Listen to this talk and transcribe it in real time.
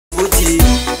Hey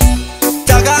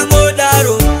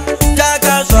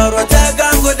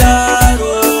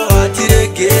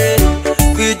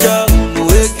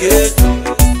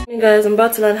guys, I'm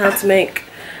about to learn how to make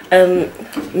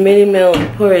mini meal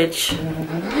porridge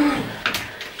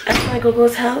at my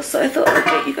gogo's house, so I thought I'd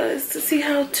get you guys to see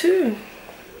how to.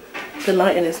 The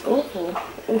lighting is awful.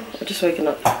 Ooh, I'm just waking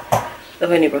up.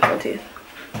 I've only brushed my teeth.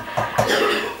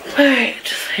 Alright,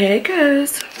 here it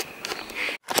goes.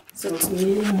 So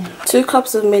 2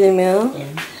 cups of mini meal. Yeah.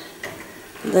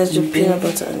 There's your peanut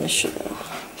butter and the sugar.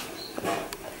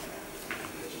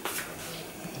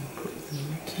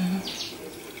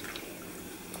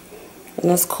 And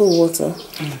that's cool water.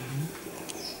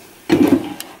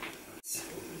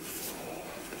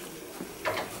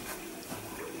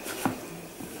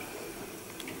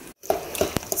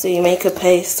 So you make a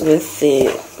paste with the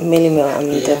mini meal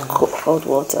and the cold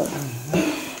water.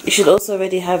 You should also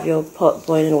already have your pot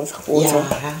boiling with water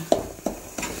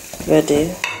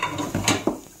ready.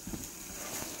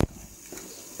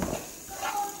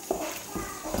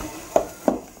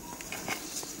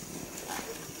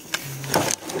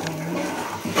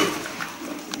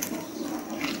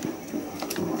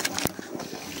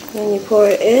 Then you pour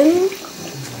it in.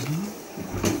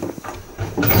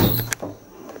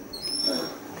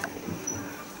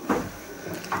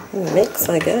 Mix,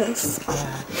 I guess.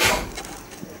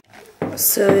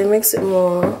 So you mix it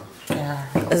more.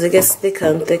 As it gets thicker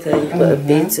and thicker, you've got to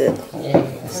beat it.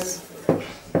 Yes.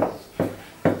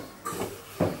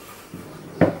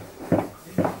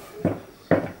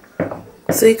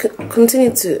 So you can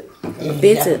continue to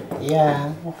beat it.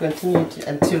 Yeah, we'll continue to,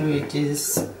 until it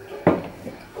is.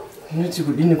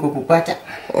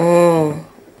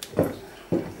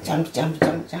 Jump, jump,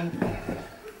 jump, jump.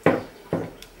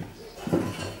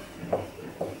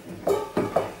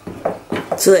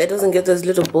 So that it doesn't get those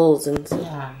little balls and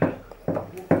yeah.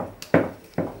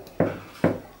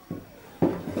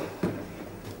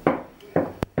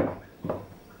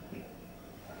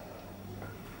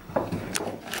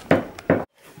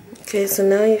 Okay, so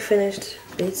now you finished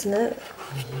beating it.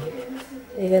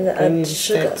 You're gonna add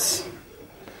sugar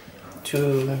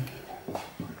to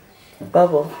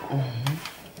bubble.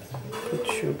 Put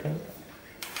sugar.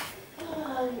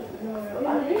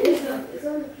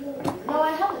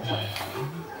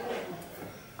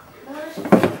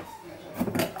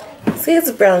 See,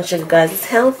 it's brown sugar, guys. It's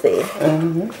healthy.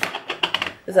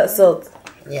 Is that salt?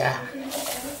 Yeah.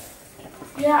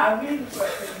 Yeah, I really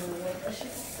prefer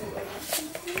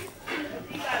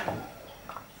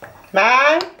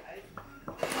Mom?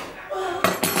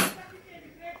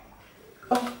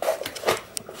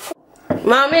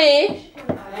 Mommy?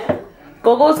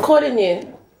 Gogo's calling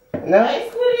you. No?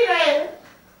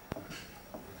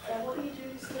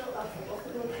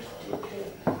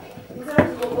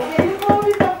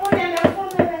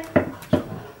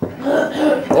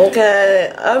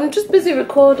 Okay, I'm just busy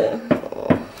recording.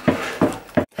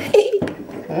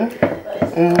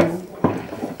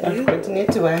 Continue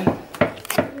to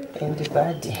in the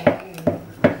body.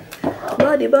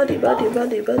 Body.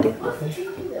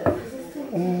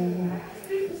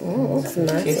 It's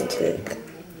nice and thick.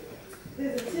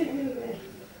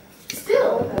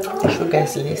 Sugar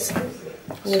is less.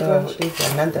 So leave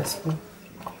another spoon.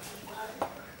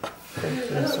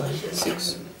 This one,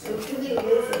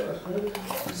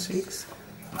 6,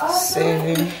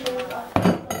 7.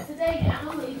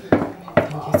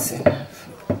 It's enough.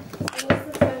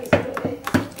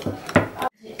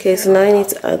 Okay, so now you need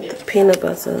to add the peanut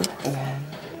butter. Yeah.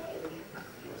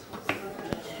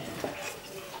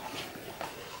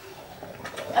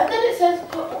 And then it says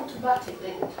put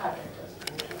automatically the time it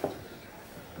doesn't.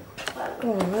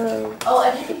 Oh no. Oh,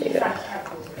 and you can do Frank's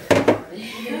crackles.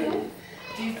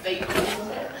 Do fake calls.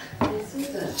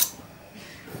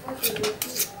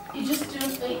 You just do a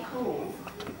fake call.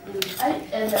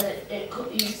 And then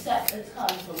you set the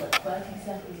time for like 30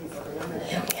 seconds or something,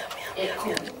 and then it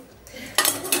calls.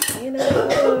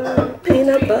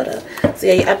 Peanut butter. So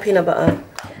yeah, you add peanut butter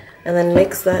and then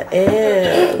mix that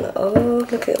in. Oh,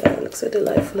 look at that. It looks so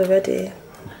delightful already.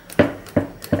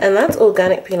 And that's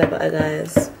organic peanut butter,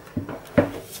 guys.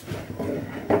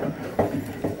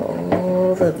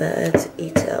 All the better to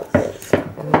eat it up with.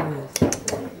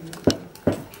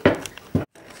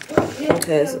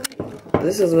 Okay, so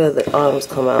this is where the arms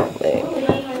come out, mate.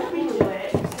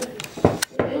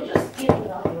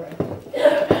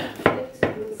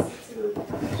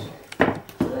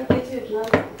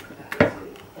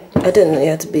 I didn't know you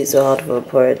had to beat so hard for a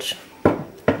porridge.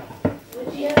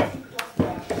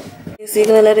 So you're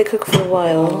gonna let it cook for a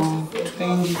while?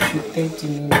 20 to 30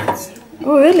 minutes.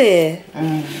 Oh really?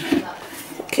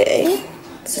 Okay.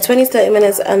 So So 20-30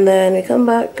 minutes, and then we come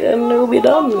back and it'll be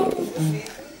done.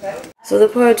 So the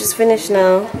porridge is finished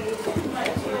now.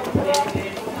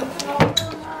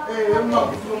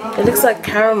 It looks like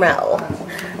caramel.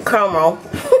 Caramel.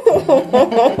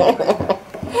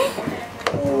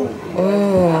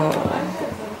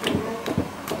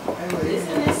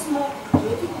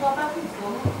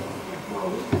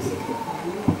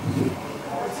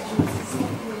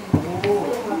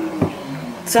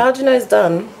 So how do you know it's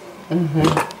done?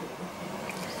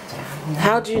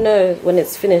 How do you know when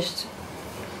it's finished?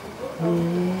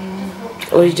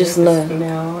 Or you just know?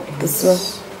 The smell?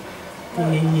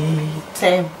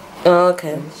 Same. Oh,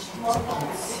 okay.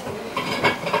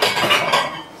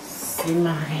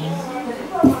 Simmering.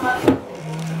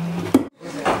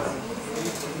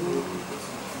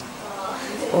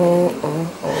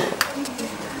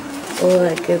 Oh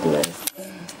my goodness.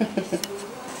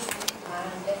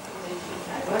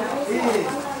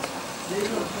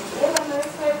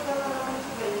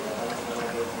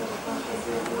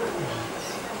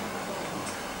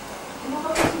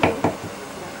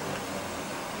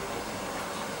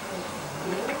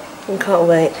 I can't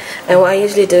wait. And what I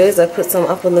usually do is I put some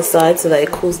up on the side so that it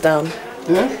cools down.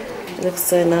 It looks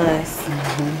so nice.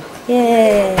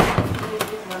 Yay!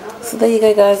 So there you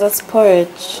go, guys. That's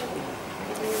porridge.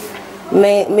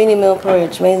 Mini meal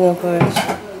porridge. Maize meal porridge.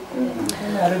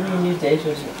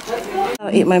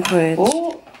 I'll eat my porridge.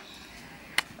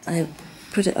 I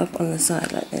put it up on the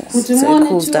side like this so it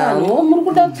cools down.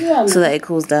 So that it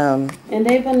cools down. And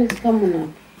then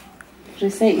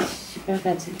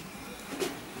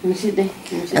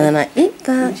I eat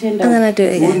that, and then I do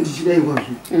it again.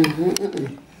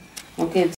 Okay.